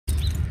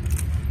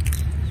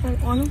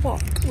I'm on a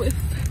walk with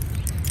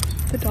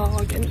the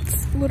dog and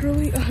it's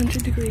literally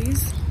 100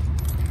 degrees.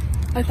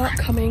 I thought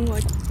coming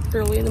like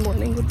early in the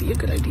morning would be a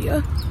good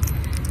idea.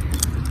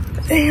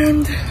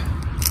 And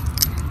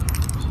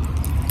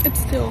it's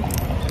still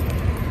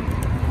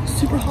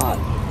super hot.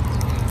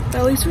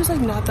 But at least there's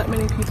like not that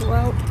many people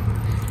out.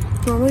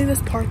 Normally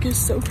this park is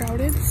so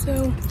crowded,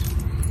 so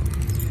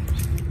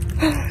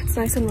it's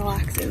nice and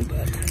relaxing,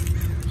 but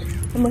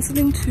I'm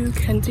listening to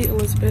Kenzie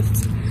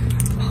Elizabeth's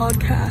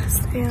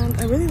podcast and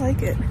I really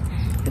like it.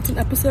 It's an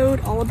episode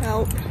all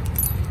about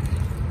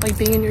like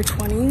being in your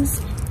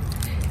 20s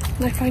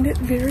and I find it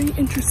very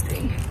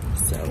interesting.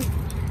 So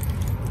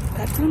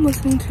that's what I'm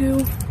listening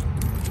to.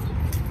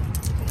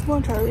 Come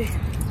on, Charlie.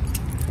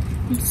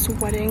 I'm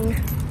sweating.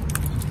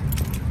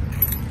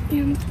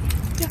 And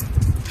yeah.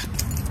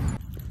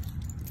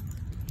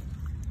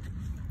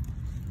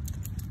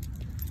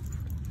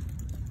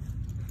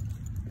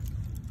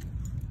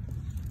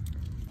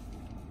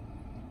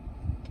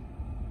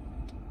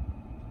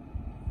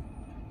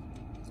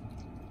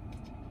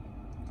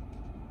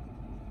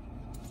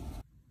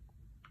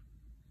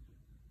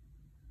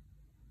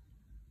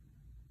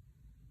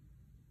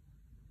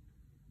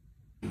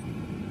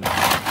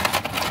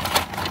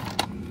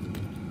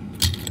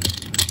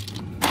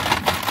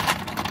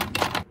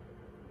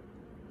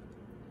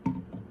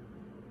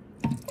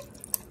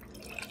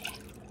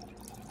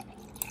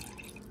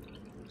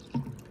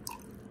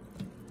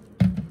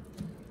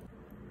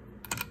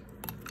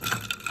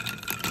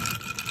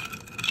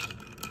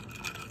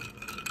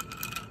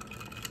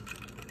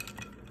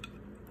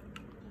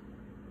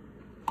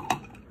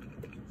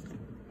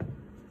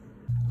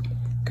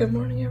 Good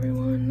morning,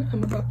 everyone.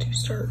 I'm about to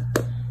start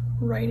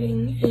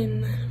writing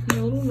in my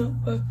little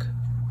notebook.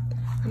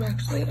 I'm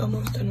actually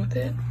almost done with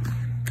it.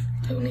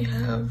 I only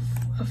have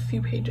a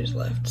few pages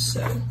left,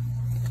 so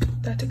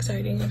that's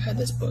exciting. I've had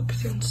this book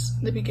since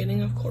the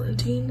beginning of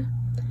quarantine,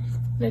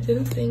 and I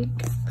didn't think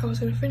I was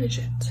gonna finish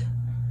it,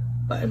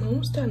 but I'm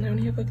almost done. I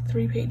only have like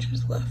 3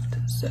 pages left,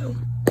 so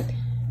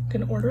I'm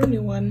gonna order a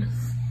new one.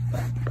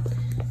 But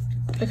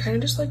I kind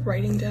of just like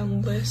writing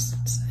down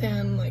lists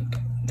and like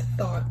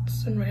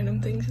thoughts and random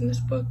things in this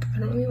book. I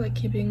don't really like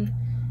keeping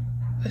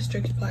a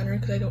strict planner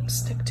because I don't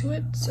stick to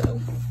it,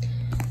 so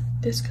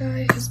this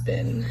guy has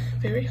been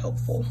very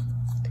helpful.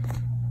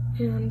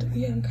 And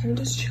yeah, I'm kind of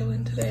just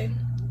chilling today.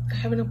 I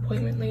have an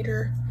appointment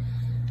later,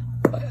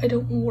 but I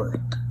don't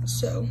work,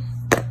 so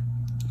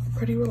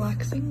pretty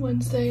relaxing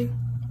Wednesday.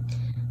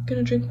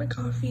 Gonna drink my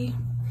coffee.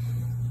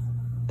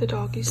 The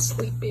dog is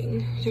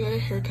sleeping. She got a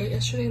haircut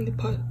yesterday and they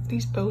put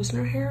these bows in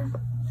her hair.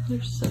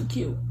 They're so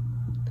cute.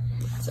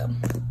 So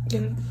I'm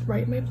gonna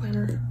write my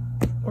planner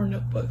or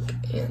notebook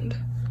and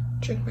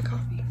drink my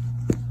coffee.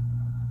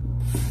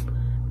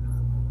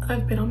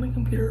 I've been on my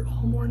computer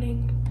all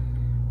morning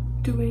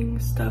doing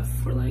stuff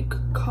for like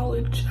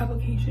college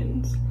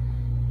applications,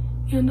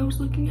 and I was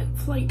looking at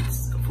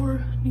flights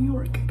for New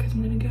York because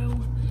I'm gonna go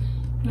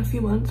in a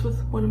few months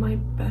with one of my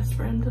best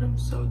friends and I'm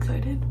so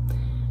excited.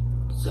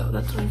 So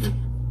that's what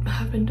I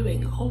have been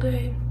doing all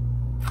day.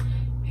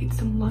 Ate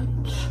some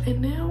lunch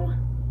and now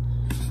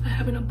I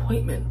have an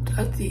appointment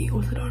at the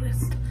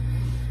orthodontist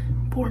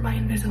for my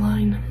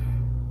Invisalign.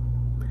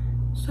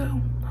 So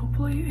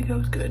hopefully it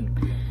goes good.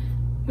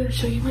 I'm gonna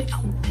show you my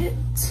outfit.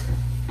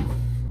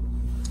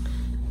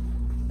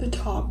 The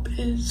top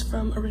is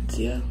from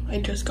Arizaga. I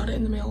just got it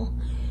in the mail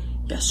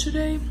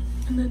yesterday.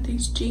 And then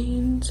these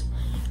jeans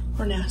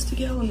are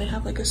Nasty-Gal and they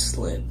have like a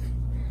slit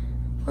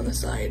on the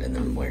side, and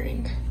then I'm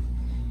wearing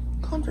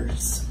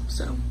Converse.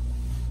 So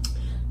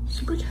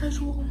super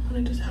casual, and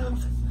I just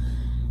have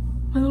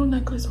my little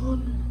necklace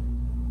on,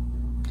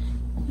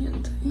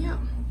 and yeah.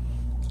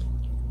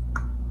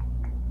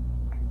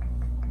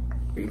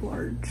 Very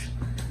large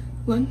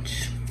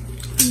lunch.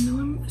 I know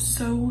I'm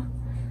so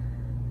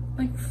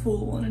like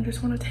full and I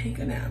just want to take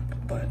a nap,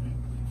 but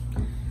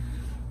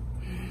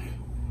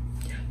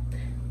yeah.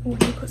 I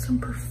want to put some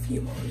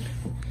perfume on.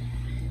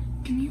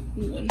 Give me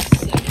 1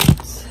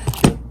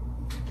 second.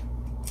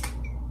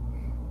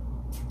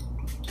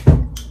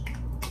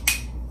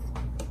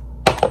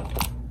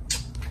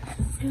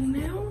 And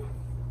now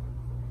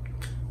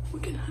we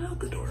can head out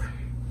the door.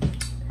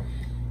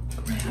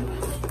 Grab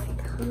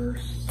my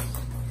purse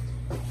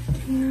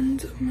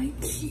and my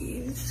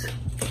keys.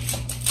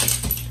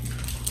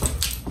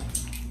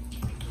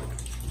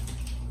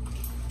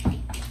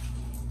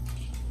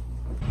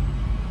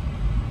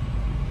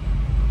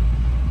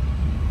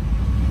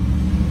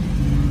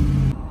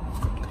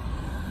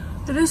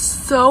 It is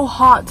so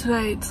hot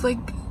today. It's like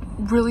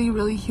really,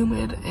 really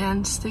humid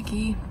and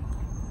sticky.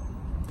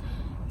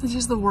 This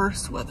is the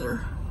worst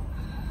weather.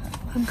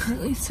 I'm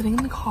currently sitting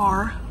in the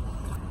car,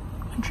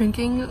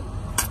 drinking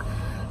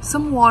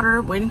some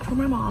water, waiting for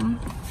my mom.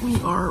 We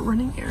are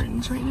running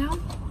errands right now.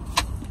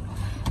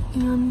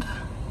 And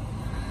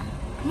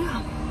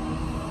yeah.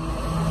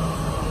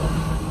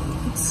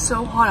 It's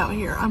so hot out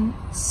here. I'm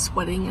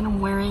sweating and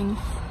I'm wearing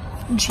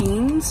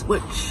jeans,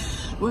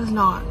 which was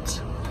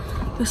not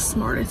the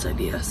smartest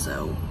idea,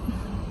 so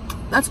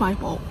that's my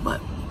fault. But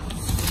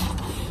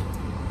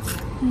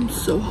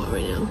It's so hot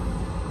right now.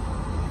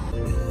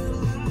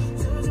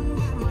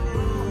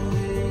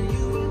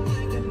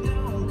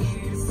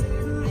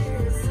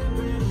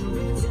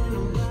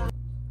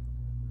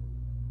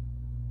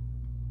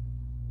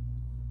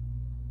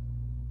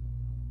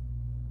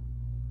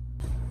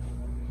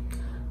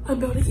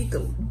 I'm about to eat the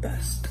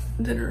best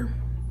dinner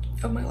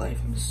of my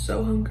life. I'm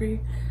so hungry.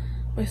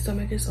 My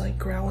stomach is like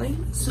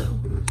growling. So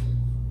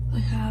I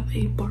have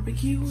a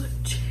barbecue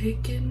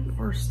chicken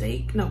or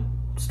steak, no,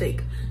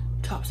 steak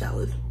chop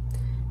salad.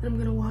 And I'm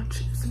gonna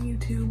watch some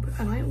YouTube.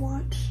 I might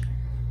watch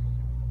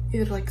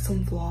either like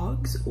some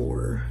vlogs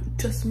or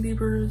Justin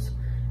Bieber's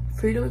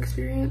Freedom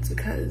Experience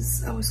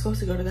because I was supposed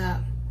to go to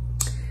that.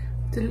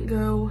 Didn't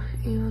go,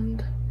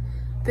 and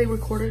they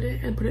recorded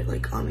it and put it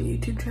like on a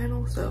YouTube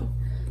channel. So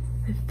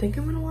I think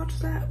I'm gonna watch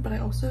that, but I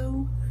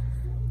also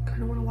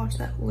kind of want to watch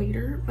that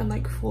later and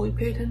like fully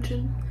pay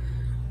attention.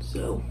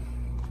 So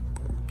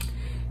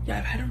yeah,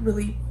 I've had a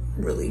really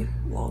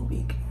long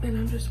week and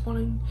I'm just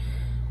wanting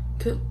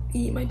to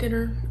eat my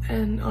dinner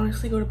and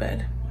honestly go to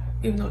bed,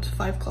 even though it's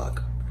 5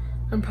 o'clock.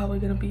 I'm probably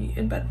gonna be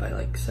in bed by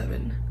like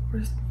 7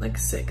 or like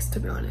 6, to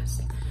be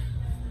honest.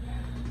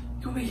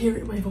 You may hear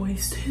it in my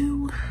voice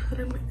too that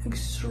I'm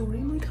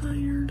extremely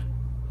tired.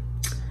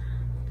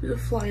 There's a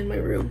fly in my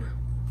room.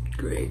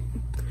 Great.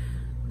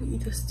 I'm gonna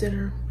eat this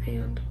dinner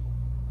and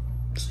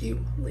see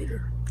you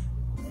later.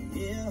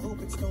 Yeah, I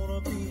hope it's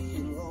gonna be a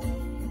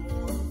long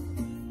one.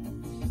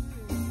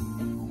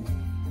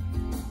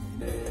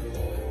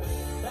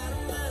 About a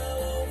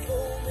mile on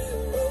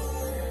 4-wheel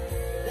road,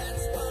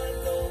 that's why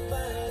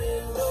nobody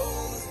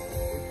knows. We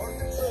park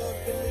the truck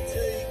and we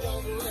take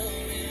off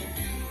running.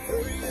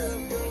 Hurry up,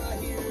 girl, I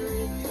hear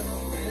it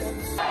coming.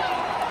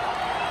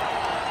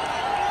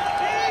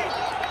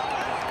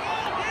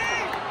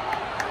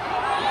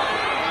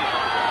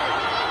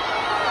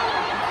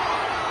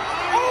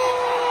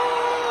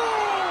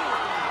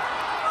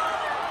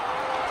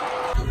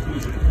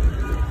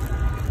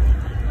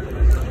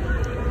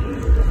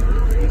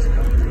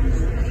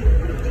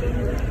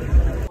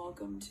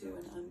 To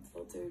an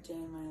unfiltered day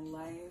in my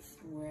life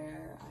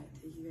where I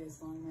take you guys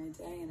along my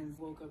day, and I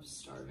woke up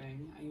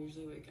starving. I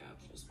usually wake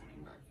up just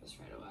wanting breakfast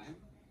right away.